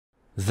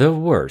The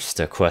Worst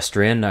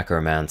Equestrian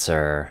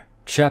Necromancer,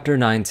 Chapter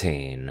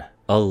 19,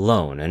 A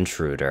Lone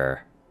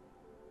Intruder.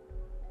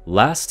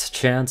 Last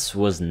Chance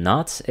was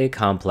not a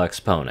complex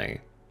pony.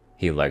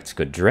 He liked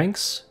good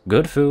drinks,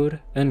 good food,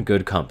 and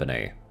good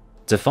company.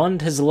 To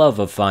fund his love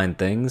of fine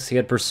things, he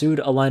had pursued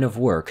a line of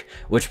work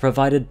which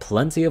provided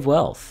plenty of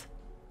wealth: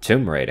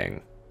 tomb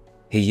raiding.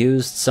 He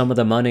used some of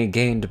the money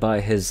gained by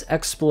his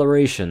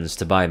explorations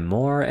to buy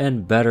more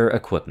and better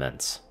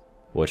equipment,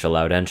 which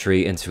allowed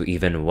entry into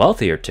even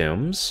wealthier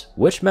tombs,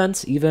 which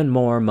meant even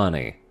more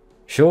money.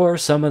 Sure,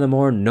 some of the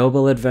more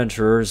noble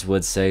adventurers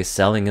would say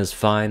selling his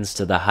finds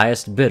to the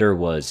highest bidder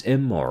was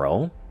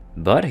immoral,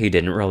 but he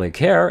didn't really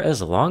care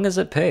as long as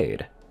it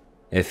paid.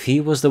 If he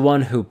was the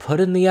one who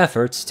put in the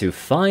efforts to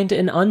find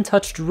an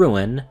untouched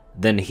ruin,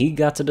 then he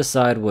got to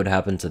decide what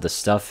happened to the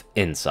stuff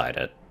inside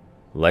it.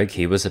 Like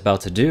he was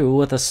about to do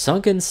with the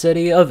sunken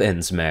city of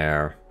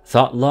Innsmouth.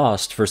 Thought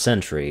lost for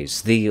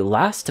centuries, the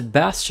last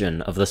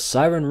bastion of the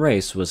siren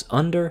race was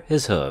under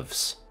his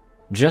hooves.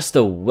 Just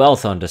the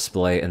wealth on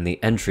display in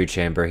the entry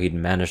chamber he'd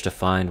managed to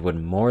find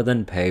would more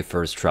than pay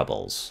for his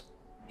troubles.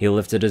 He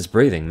lifted his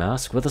breathing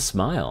mask with a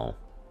smile.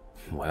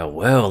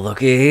 Well,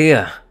 looky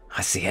here.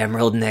 I see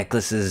emerald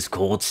necklaces,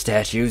 gold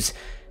statues,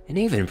 and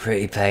even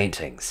pretty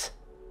paintings.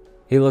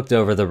 He looked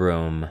over the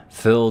room,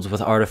 filled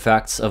with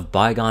artifacts of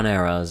bygone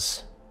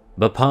eras,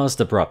 but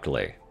paused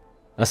abruptly.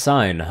 A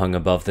sign hung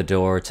above the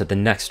door to the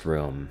next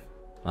room.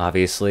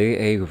 Obviously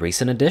a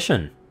recent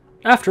addition.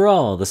 After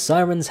all, the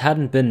sirens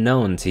hadn't been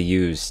known to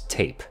use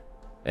tape.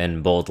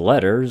 In bold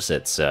letters,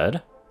 it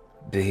said,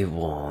 "Be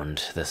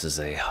warned, this is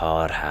a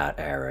hard hat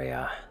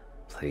area.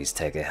 Please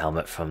take a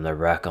helmet from the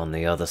rack on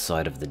the other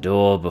side of the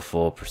door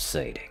before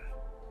proceeding."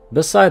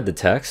 Beside the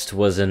text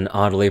was an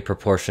oddly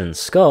proportioned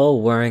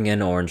skull wearing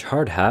an orange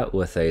hard hat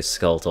with a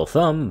skeletal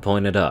thumb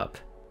pointed up.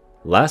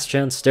 Last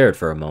Chance stared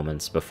for a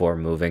moment before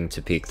moving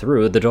to peek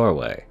through the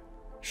doorway.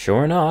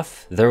 Sure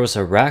enough, there was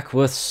a rack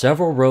with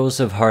several rows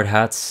of hard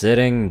hats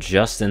sitting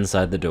just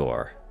inside the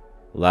door.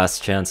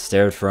 Last Chance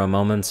stared for a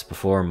moment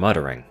before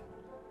muttering,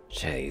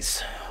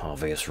 "Jeez,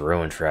 obvious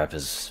ruin trap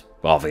is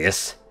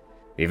obvious,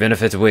 even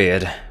if it's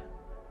weird."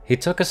 He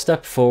took a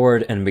step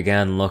forward and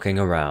began looking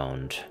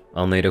around,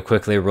 only to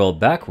quickly roll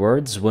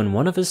backwards when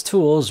one of his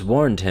tools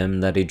warned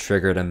him that he'd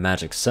triggered a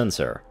magic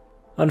sensor.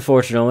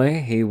 Unfortunately,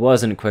 he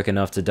wasn't quick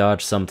enough to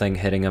dodge something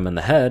hitting him in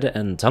the head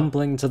and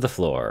tumbling to the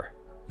floor,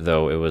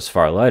 though it was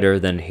far lighter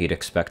than he'd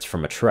expect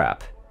from a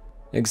trap.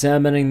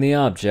 Examining the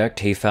object,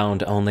 he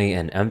found only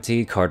an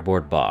empty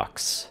cardboard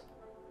box.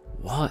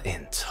 "What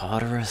in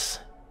Tartarus?"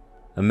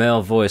 A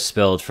male voice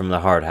spilled from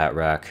the hard hat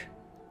rack.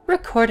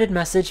 "Recorded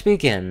message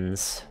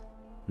begins."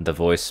 The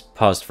voice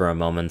paused for a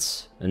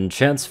moment, and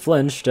Chance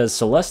flinched as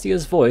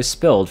Celestia's voice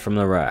spilled from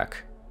the rack.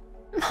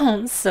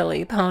 "Oh,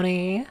 silly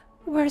pony.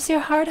 Where's your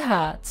hard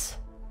hat?"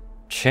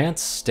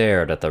 Chance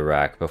stared at the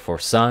rack before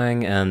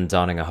sighing and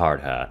donning a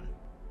hard hat.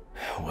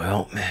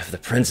 "Well, if the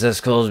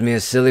princess calls me a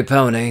silly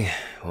pony,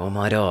 who am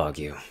I to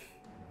argue?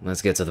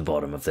 Let's get to the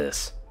bottom of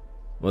this."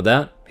 With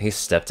that, he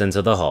stepped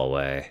into the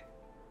hallway.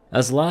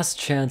 As Last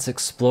Chance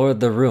explored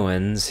the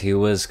ruins, he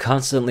was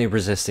constantly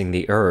resisting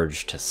the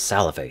urge to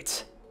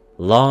salivate.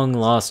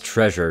 Long-lost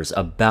treasures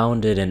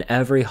abounded in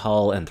every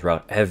hall and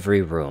throughout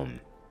every room.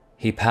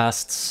 He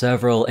passed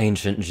several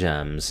ancient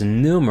gems,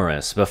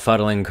 numerous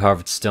befuddling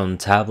carved stone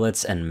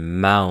tablets,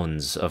 and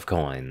mounds of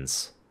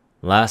coins.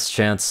 Last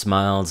Chance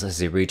smiled as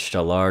he reached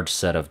a large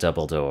set of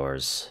double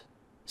doors.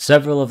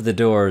 Several of the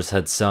doors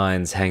had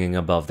signs hanging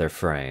above their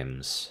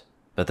frames,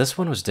 but this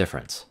one was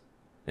different.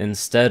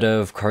 Instead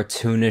of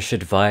cartoonish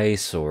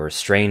advice or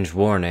strange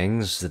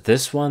warnings,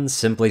 this one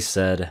simply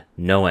said,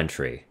 "No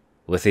entry,"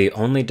 with the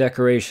only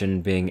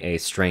decoration being a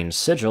strange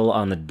sigil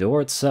on the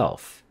door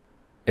itself.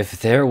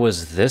 If there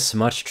was this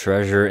much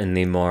treasure in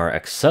the more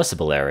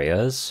accessible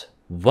areas,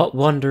 what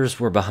wonders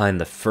were behind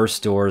the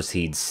first doors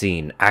he'd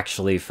seen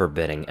actually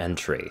forbidding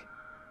entry?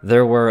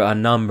 There were a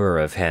number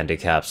of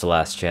handicaps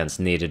Last Chance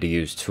needed to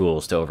use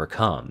tools to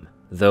overcome,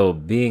 though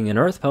being an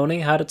Earth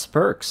Pony had its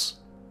perks.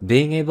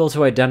 Being able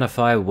to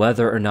identify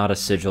whether or not a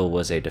sigil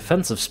was a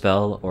defensive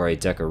spell or a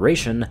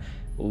decoration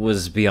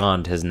was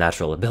beyond his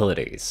natural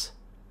abilities.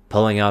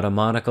 Pulling out a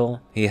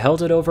monocle, he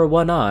held it over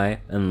one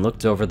eye and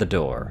looked over the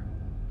door.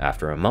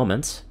 After a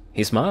moment,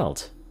 he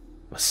smiled.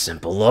 "A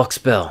simple lock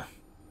spell.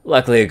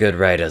 Luckily a good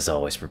raider's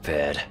always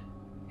prepared."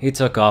 He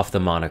took off the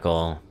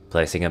monocle,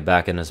 placing it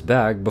back in his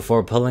bag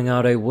before pulling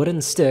out a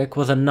wooden stick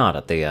with a knot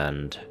at the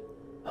end.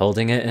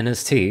 Holding it in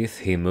his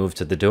teeth, he moved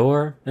to the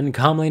door and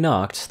calmly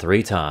knocked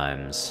 3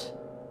 times.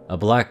 A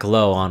black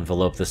glow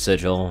enveloped the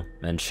sigil,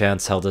 and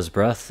Chance held his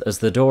breath as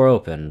the door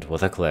opened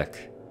with a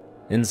click.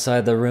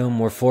 Inside the room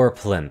were 4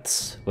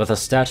 plinths, with a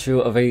statue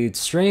of a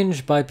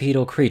strange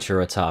bipedal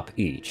creature atop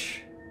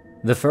each.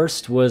 The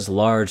first was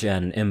large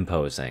and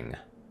imposing.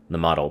 The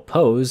model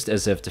posed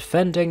as if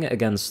defending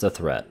against a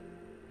threat.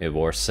 It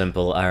wore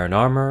simple iron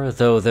armor,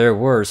 though there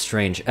were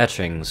strange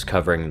etchings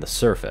covering the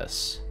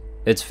surface.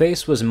 Its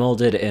face was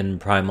molded in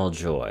primal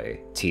joy,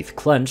 teeth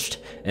clenched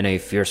in a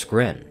fierce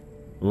grin.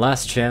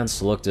 Last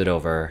Chance looked it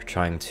over,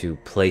 trying to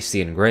place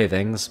the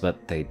engravings,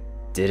 but they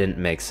didn't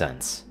make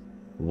sense.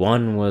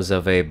 One was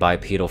of a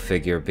bipedal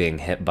figure being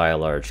hit by a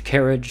large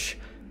carriage,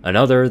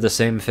 another the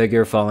same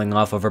figure falling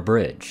off of a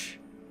bridge.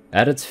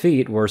 At its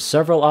feet were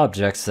several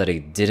objects that he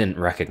didn't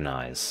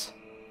recognize.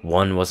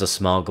 One was a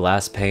small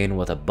glass pane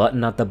with a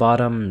button at the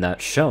bottom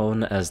that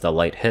shone as the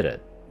light hit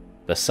it.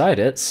 Beside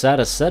it sat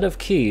a set of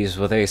keys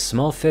with a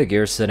small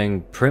figure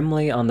sitting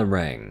primly on the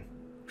ring.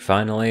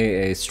 Finally,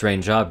 a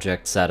strange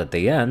object sat at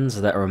the end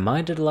that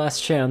reminded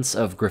Last Chance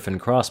of griffin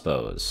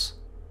crossbows.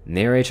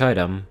 Near each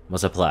item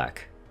was a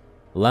plaque.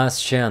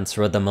 Last Chance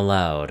read them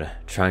aloud,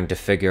 trying to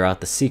figure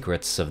out the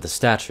secrets of the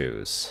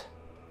statues.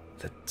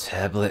 The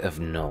Tablet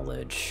of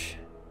Knowledge.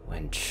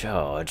 When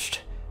charged,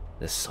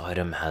 this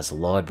item has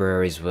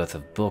libraries worth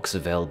of books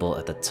available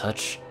at the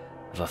touch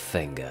of a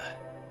finger.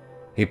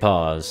 He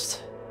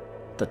paused.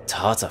 The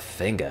Tartar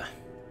finger.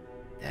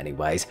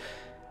 Anyways,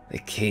 the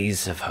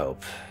keys of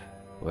hope.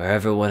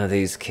 Wherever one of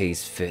these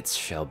keys fits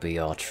shall be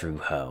our true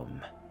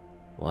home.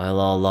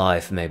 While our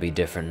life may be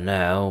different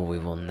now, we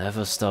will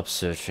never stop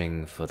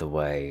searching for the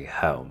way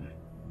home.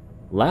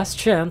 Last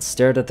Chance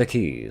stared at the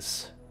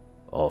keys.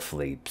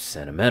 Awfully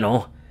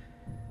sentimental.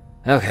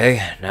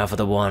 Okay, now for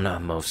the one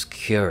I'm most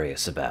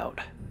curious about.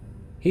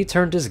 He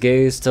turned his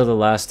gaze to the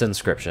last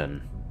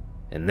inscription.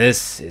 And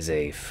this is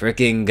a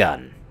fricking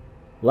gun.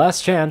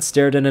 Last Chance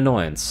stared in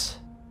annoyance.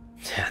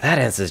 That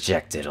answers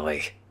Jack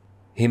Diddley.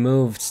 He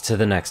moved to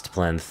the next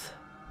plinth.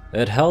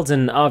 It held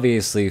an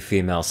obviously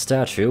female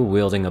statue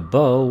wielding a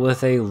bow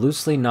with a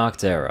loosely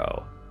nocked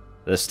arrow.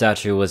 The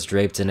statue was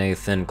draped in a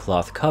thin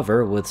cloth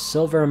cover with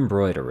silver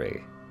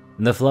embroidery.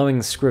 The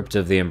flowing script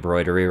of the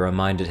embroidery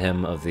reminded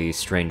him of the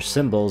strange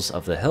symbols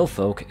of the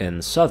hillfolk in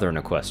southern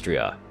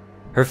Equestria.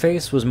 Her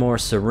face was more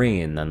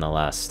serene than the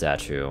last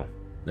statue,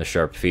 the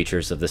sharp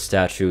features of the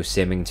statue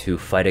seeming to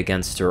fight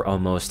against her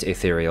almost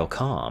ethereal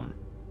calm.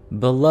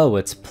 Below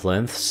its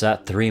plinth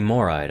sat 3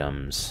 more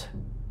items.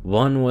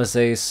 One was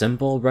a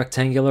simple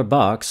rectangular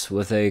box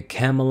with a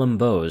camel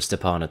embossed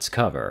upon its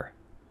cover.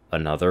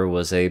 Another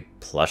was a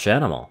plush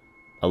animal,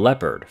 a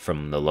leopard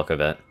from the look of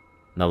it.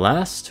 The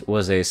last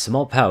was a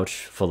small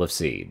pouch full of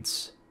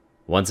seeds.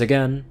 Once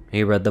again,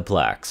 he read the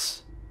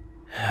plaques.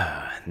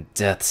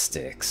 Death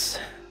sticks.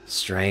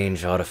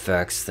 Strange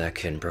artifacts that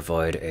can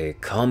provide a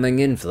calming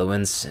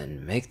influence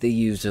and make the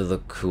user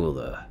look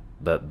cooler,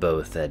 but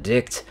both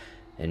addict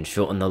and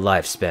shorten the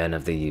lifespan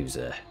of the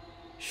user.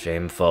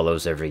 Shame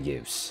follows every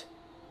use.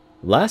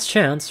 Last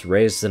Chance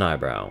raised an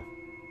eyebrow.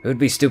 Who'd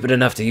be stupid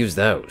enough to use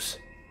those?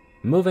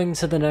 Moving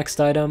to the next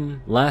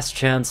item, Last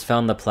Chance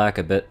found the plaque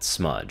a bit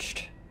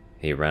smudged.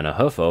 He ran a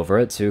hoof over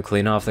it to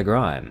clean off the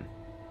grime.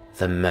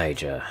 The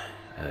Major,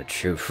 a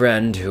true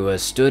friend who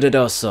has stood at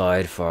our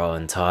side for our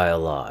entire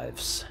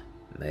lives.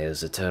 May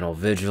his eternal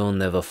vigil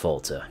never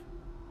falter.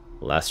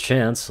 Last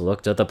Chance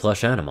looked at the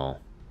plush animal.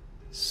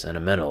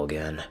 Sentimental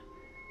again.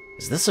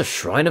 Is this a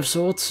shrine of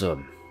sorts,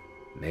 or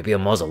maybe a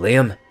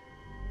mausoleum?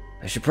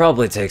 I should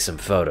probably take some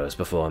photos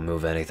before I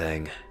move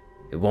anything.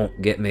 It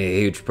won't get me a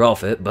huge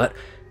profit, but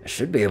I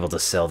should be able to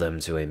sell them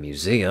to a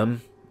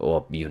museum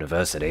or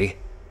university.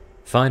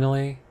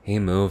 Finally, he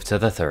moved to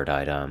the third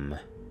item.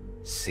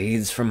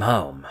 Seeds from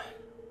home.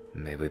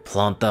 May we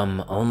plant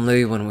them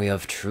only when we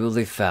have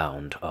truly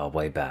found our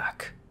way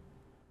back.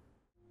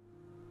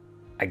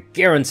 I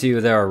guarantee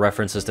you there are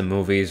references to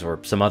movies or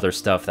some other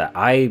stuff that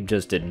I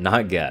just did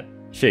not get.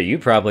 Shit, you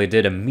probably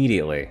did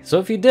immediately. So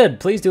if you did,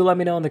 please do let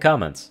me know in the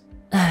comments.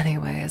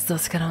 Anyways,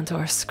 let's get on to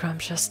our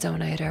scrumptious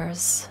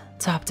donators.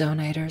 Top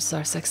donators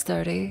are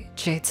 630,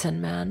 J10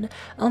 Man,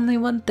 Only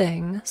One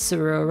Thing,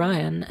 Ceru,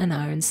 Orion, and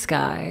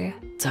IronSky.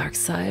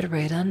 Darkside,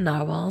 Rayden,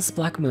 Narwhals,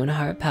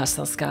 Blackmoonheart,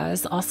 Pastel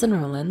Skies, Austin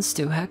Rolan,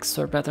 Stu Hex,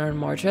 Sword Brother and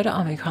Mordred,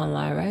 Omicron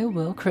Lyre,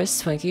 Will,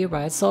 Chris, Twinkie,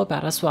 Ridesoul,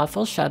 Badass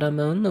Waffle, Shadow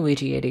Moon,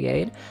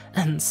 Luigi88,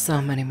 and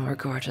so many more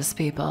gorgeous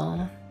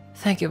people.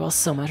 Thank you all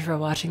so much for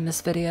watching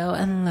this video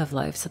and live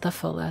life to the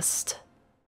fullest.